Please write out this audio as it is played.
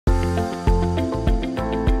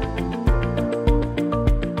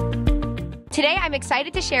Today, I'm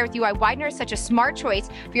excited to share with you why Widener is such a smart choice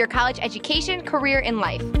for your college education, career, and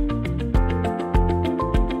life.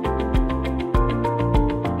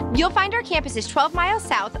 You'll find our campus is 12 miles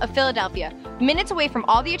south of Philadelphia, minutes away from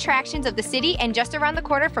all the attractions of the city and just around the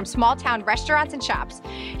corner from small-town restaurants and shops.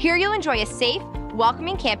 Here you'll enjoy a safe,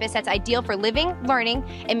 welcoming campus that's ideal for living, learning,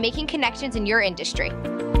 and making connections in your industry.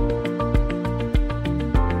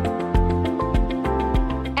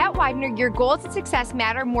 At Widener, your goals and success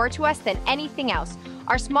matter more to us than anything else.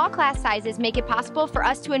 Our small class sizes make it possible for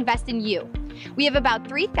us to invest in you. We have about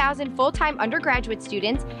 3,000 full-time undergraduate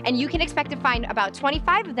students, and you can expect to find about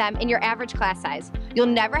 25 of them in your average class size. You'll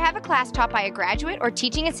never have a class taught by a graduate or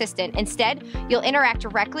teaching assistant. Instead, you'll interact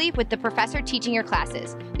directly with the professor teaching your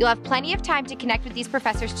classes. You'll have plenty of time to connect with these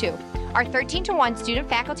professors too. Our 13-to-1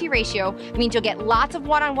 student-faculty ratio means you'll get lots of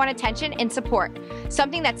one-on-one attention and support,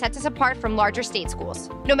 something that sets us apart from larger state schools.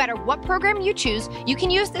 No matter what program you choose, you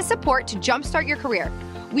can use this support to jumpstart your career.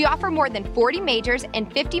 We offer more than 40 majors and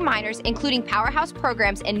 50 minors, including powerhouse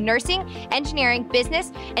programs in nursing, engineering,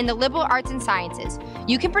 business, and the liberal arts and sciences.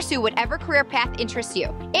 You can pursue whatever career path interests you.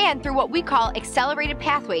 And through what we call accelerated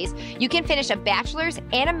pathways, you can finish a bachelor's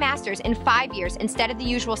and a master's in 5 years instead of the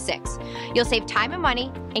usual 6. You'll save time and money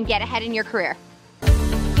and get ahead in your career.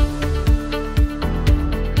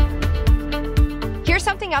 Here's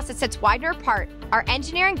something else that sets Widener apart. Our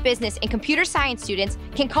engineering, business, and computer science students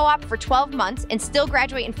can co-op for 12 months and still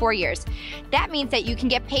graduate in 4 years. That means that you can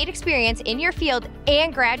get paid experience in your field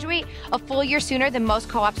and graduate a full year sooner than most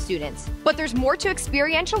co-op students. But there's more to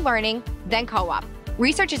experiential learning than co-op.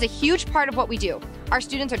 Research is a huge part of what we do. Our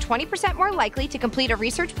students are 20% more likely to complete a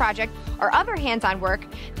research project or other hands-on work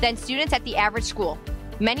than students at the average school.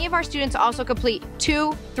 Many of our students also complete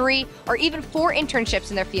 2, 3, or even 4 internships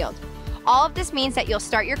in their field. All of this means that you'll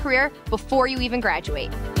start your career before you even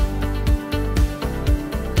graduate.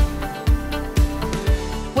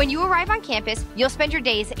 When you arrive on campus, you'll spend your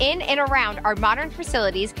days in and around our modern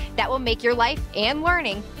facilities that will make your life and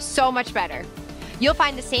learning so much better. You'll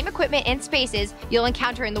find the same equipment and spaces you'll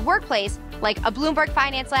encounter in the workplace, like a Bloomberg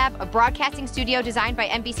Finance Lab, a broadcasting studio designed by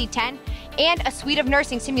NBC10, and a suite of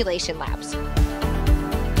nursing simulation labs.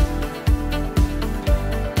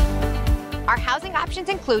 Our housing options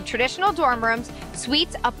include traditional dorm rooms,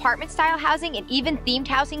 suites, apartment-style housing, and even themed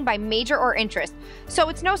housing by major or interest. So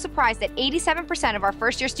it's no surprise that 87% of our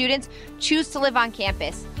first-year students choose to live on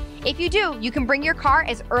campus. If you do, you can bring your car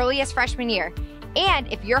as early as freshman year.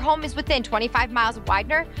 And if your home is within 25 miles of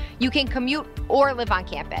Widener, you can commute or live on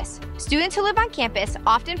campus. Students who live on campus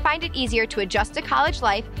often find it easier to adjust to college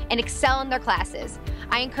life and excel in their classes.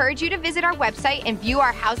 I encourage you to visit our website and view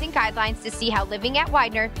our housing guidelines to see how living at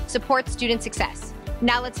Widener supports student success.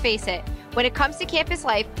 Now let's face it, when it comes to campus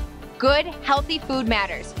life, good, healthy food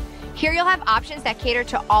matters. Here you'll have options that cater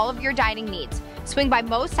to all of your dining needs. Swing by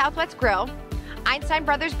Moe's Southwest Grill, Einstein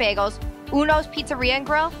Brothers Bagels, Uno's Pizzeria and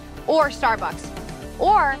Grill, or Starbucks.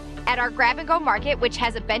 Or at our grab-and-go market, which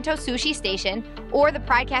has a bento sushi station, or the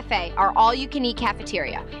Pride Cafe, our all-you-can-eat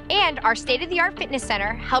cafeteria. And our state-of-the-art fitness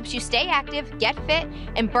center helps you stay active, get fit,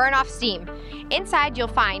 and burn off steam. Inside, you'll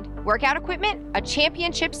find workout equipment, a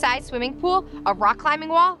championship-sized swimming pool, a rock climbing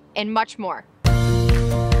wall, and much more.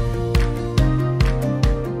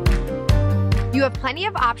 You have plenty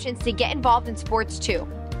of options to get involved in sports too.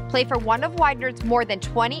 Play for one of Widener's more than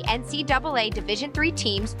 20 NCAA Division III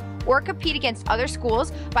teams, or compete against other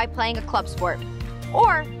schools by playing a club sport.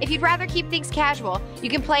 Or, if you'd rather keep things casual, you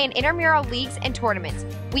can play in intramural leagues and tournaments.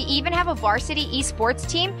 We even have a varsity esports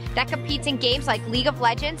team that competes in games like League of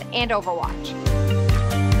Legends and Overwatch.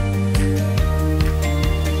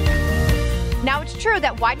 Now, it's true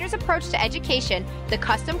that Widener's approach to education, the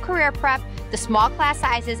custom career prep, the small class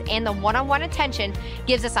sizes, and the one-on-one attention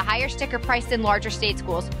gives us a higher sticker price than larger state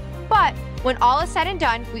schools. But when all is said and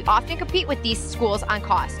done, we often compete with these schools on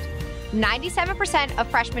cost. 97% of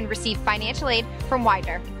freshmen receive financial aid from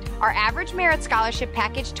Widener. Our average merit scholarship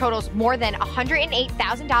package totals more than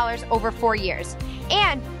 $108,000 over 4 years.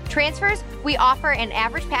 And transfers, we offer an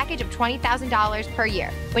average package of $20,000 per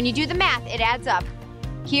year. When you do the math, it adds up.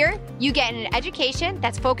 Here, you get an education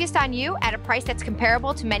that's focused on you at a price that's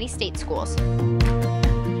comparable to many state schools.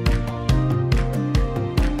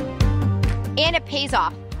 And it pays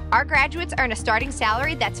off. Our graduates earn a starting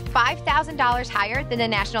salary that's $5,000 higher than the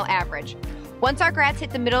national average. Once our grads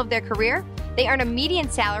hit the middle of their career, they earn a median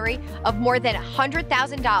salary of more than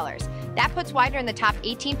 $100,000. That puts Widener in the top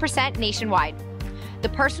 18% nationwide. The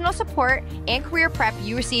personal support and career prep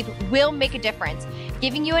you receive will make a difference,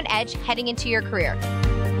 giving you an edge heading into your career.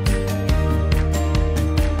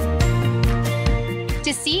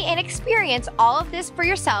 To see and experience all of this for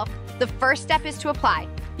yourself, the first step is to apply.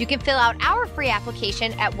 You can fill out our free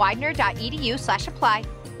application at widener.edu/apply,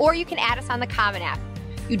 or you can add us on the Common App.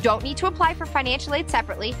 You don't need to apply for financial aid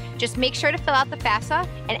separately. Just make sure to fill out the FAFSA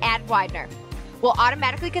and add Widener. We'll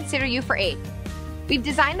automatically consider you for aid. We've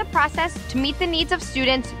designed the process to meet the needs of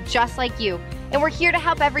students just like you, and we're here to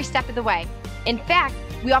help every step of the way. In fact,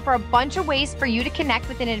 we offer a bunch of ways for you to connect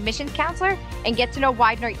with an admissions counselor and get to know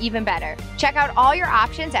Widener even better. Check out all your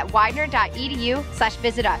options at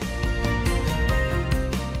widener.edu/visit us.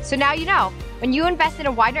 So now you know, when you invest in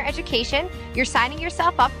a Widener education, you're signing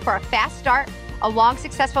yourself up for a fast start, a long,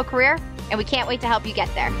 successful career, and we can't wait to help you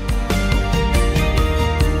get there.